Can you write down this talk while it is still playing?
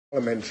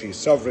Parliamentary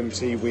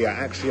sovereignty, we are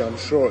actually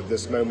unsure at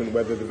this moment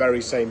whether the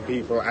very same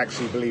people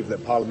actually believe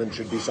that Parliament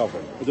should be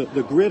sovereign.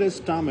 The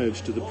greatest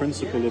damage to the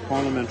principle of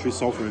parliamentary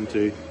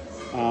sovereignty,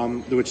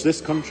 which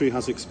this country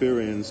has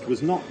experienced,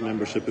 was not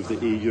membership of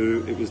the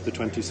EU, it was the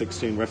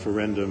 2016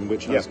 referendum,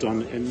 which has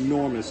done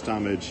enormous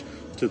damage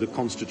to the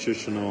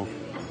constitutional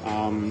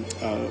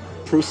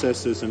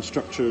processes and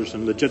structures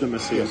and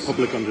legitimacy and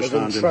public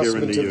understanding here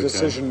in the UK. Of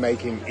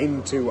decision-making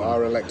into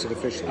our elected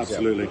officials.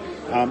 Absolutely.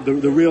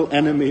 The real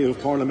enemy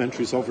of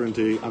parliamentary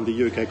sovereignty and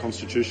the UK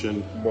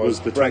constitution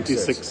was the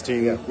Brexit.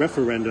 2016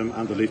 referendum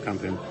and the Leave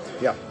campaign.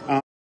 Yeah.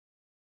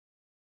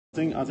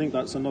 I think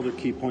that's another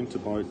key point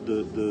about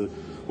the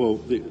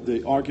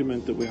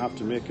argument that we have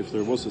to make if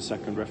there was a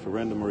second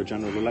referendum or a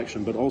general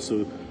election, but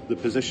also the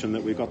position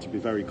that we've got to be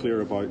very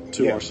clear about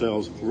to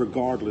ourselves,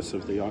 regardless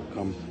of the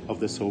outcome of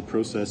this whole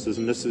process.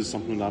 And this is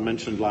something that I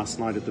mentioned last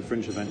night at the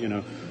Fringe event. You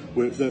know,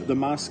 the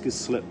mask is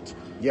slipped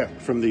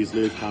from these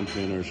Leave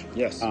campaigners.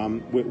 Yes.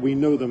 We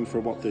know them for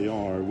what they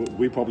are.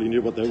 We probably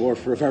knew what they were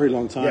for a very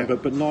long time,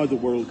 but now the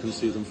world can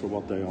see them for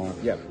what they are.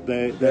 Yeah.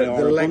 They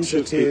are a bunch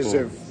of people.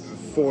 Have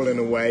fallen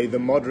away, the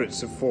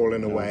moderates have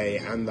fallen away,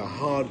 and the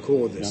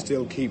hardcore that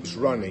still keeps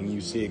running, you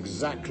see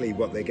exactly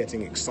what they're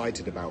getting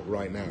excited about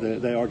right now.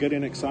 They are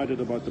getting excited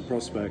about the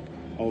prospect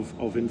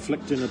of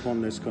inflicting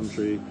upon this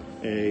country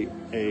a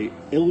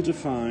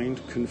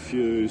ill-defined,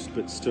 confused,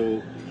 but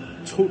still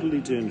totally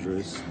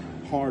dangerous,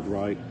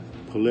 hard-right,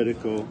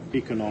 political,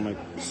 economic,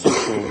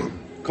 social,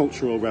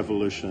 cultural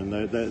revolution.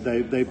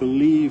 They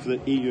believe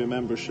that EU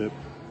membership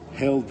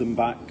held them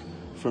back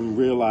from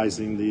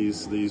realising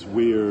these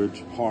weird,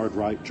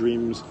 hard-right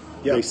dreams.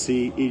 They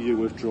see EU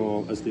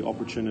withdrawal as the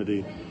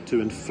opportunity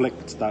to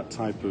inflict that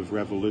type of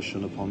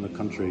revolution upon the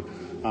country.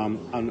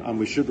 And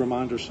we should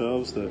remind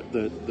ourselves that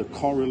the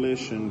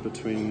correlation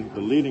between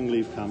the leading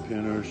Leave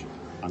campaigners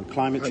and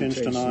climate change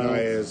denial,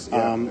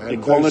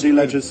 equality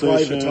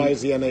legislation,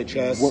 privatise the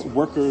NHS,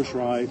 workers'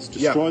 rights,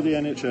 destroy the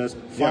NHS,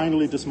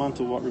 finally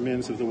dismantle what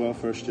remains of the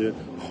welfare state,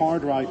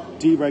 hard-right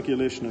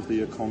deregulation of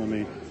the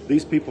economy.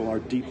 These people are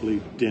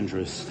deeply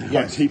dangerous. They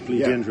are deeply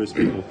dangerous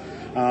people.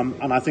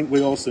 And I think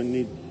we also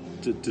need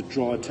to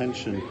draw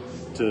attention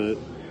to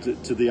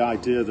the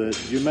idea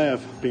that you may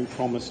have been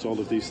promised all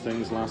of these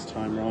things last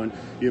time round.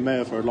 You may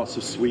have heard lots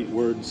of sweet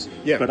words,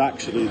 but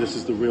actually this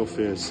is the real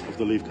face of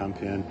the Leave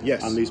campaign.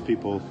 And these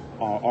people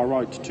are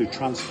out to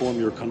transform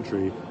your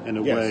country in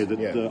a way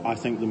that I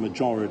think the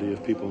majority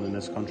of people in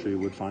this country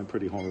would find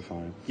pretty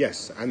horrifying.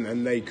 Yes,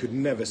 and they could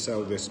never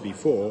sell this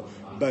before,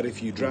 but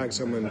if you drag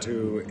someone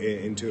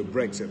into a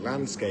Brexit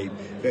landscape,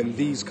 then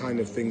these kind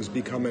of things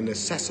become a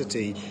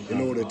necessity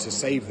in order to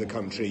save the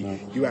country.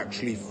 You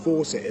actually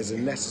force it as a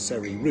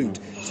necessary route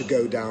to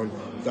go down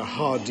the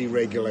hard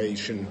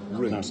deregulation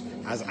route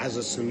as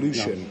a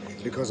solution,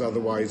 because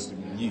otherwise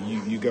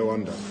you go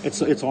under.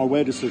 It's our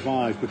way to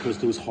survive, because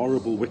those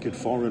horrible, wicked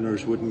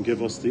foreigners wouldn't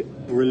give us the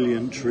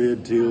brilliant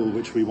trade deal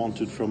which we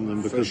wanted from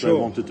them, because they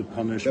wanted to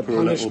punish the poor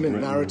little punishment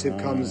Britain. narrative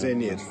comes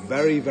in. It's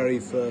very, very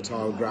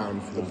fertile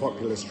ground for the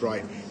populist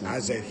right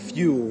as a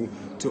fuel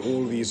to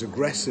all these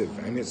aggressive,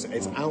 and it's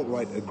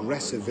outright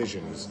aggressive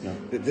visions.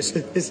 That this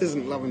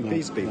isn't love and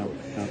peace, people.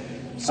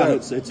 So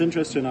it's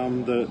interesting.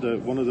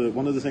 One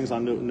of the things I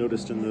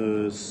noticed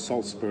in the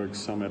Salzburg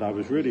summit, I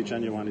was really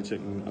genuinely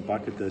taken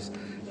aback at this.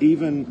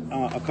 Even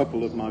a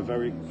couple of my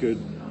very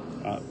good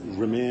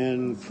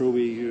Remain,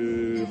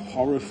 pro-EU,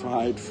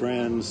 horrified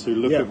friends who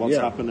look at what's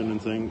happening and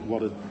think,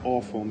 what an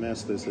awful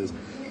mess this is.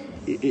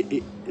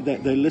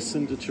 They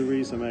listened to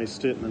Theresa May's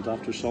statement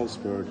after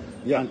Salzburg,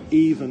 and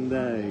even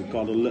they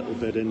got a little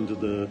bit into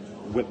the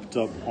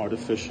whipped-up,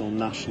 artificial,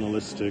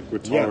 nationalistic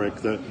rhetoric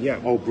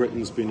that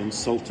Britain's been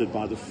insulted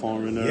by the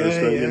foreigners.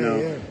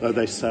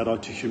 They set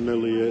out to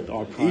humiliate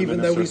our Prime Minister.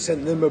 Even though we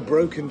sent them a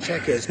broken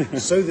checkers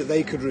so that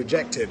they could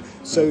reject it,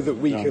 so that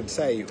we could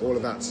say all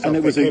of that stuff. And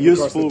it was a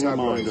useful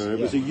reminder. It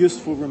was a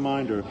useful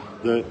reminder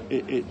that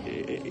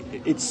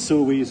it's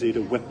so easy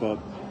to whip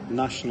up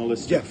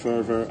nationalistic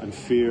fervour and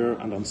fear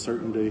and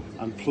uncertainty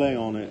and play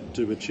on it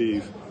to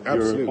achieve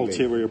your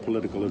ulterior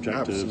political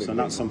objectives, and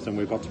that's something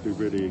we've got to be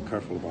really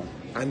careful about.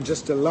 And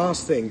just a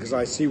last thing, because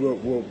I see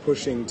we're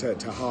pushing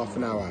to half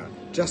an hour,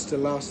 just a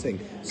last thing.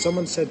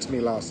 Someone said to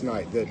me last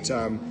night that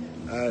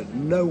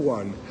no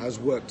one has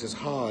worked as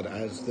hard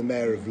as the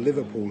Mayor of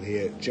Liverpool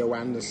here, Joe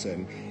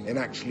Anderson, in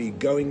actually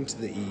going to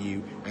the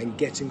EU and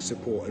getting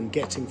support and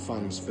getting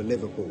funds for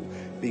Liverpool,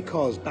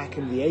 because back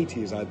in the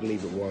 80s, I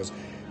believe it was,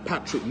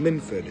 Patrick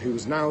Minford, who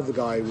was now the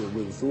guy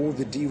with all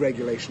the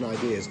deregulation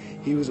ideas,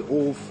 he was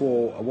all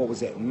for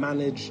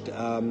managed.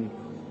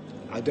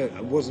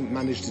 It wasn't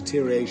managed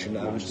deterioration.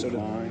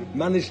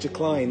 Managed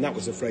decline. That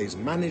was the phrase.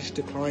 Managed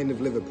decline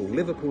of Liverpool.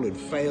 Liverpool had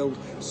failed.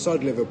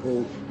 Sod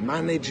Liverpool.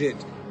 Manage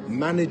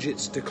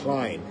its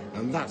decline,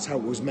 and that's how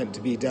it was meant to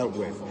be dealt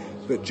with.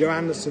 but Joe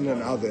Anderson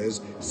and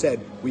others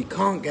said we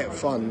can't get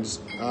funds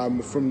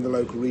from the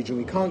local region,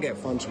 we can't get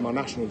funds from our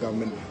national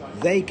government.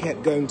 They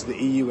kept going to the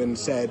EU and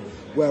said,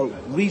 well,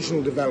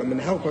 regional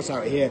development, help us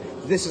out here.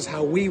 This is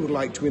how we would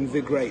like to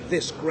invigorate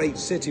this great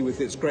city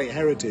with its great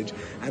heritage.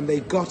 And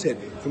they got it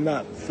from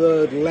that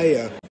third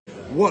layer.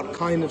 What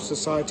kind of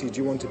society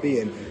do you want to be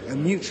in? A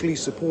mutually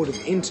supportive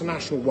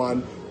international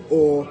one,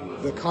 or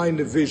the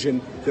kind of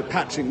vision that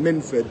Patrick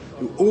Minford,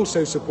 who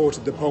also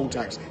supported the poll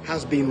tax,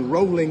 has been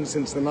rolling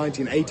since the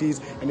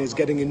 1980s and is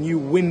getting a new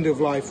wind of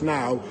life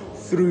now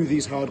through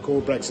these hardcore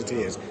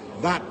Brexiteers.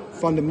 That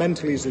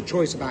fundamentally is a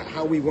choice about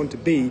how we want to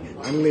be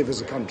and live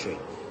as a country.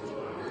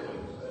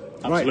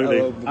 Absolutely.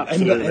 Right,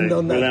 Absolutely. End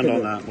on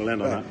that. We'll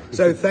end on that.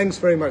 So thanks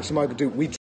very much to Michael Dougan.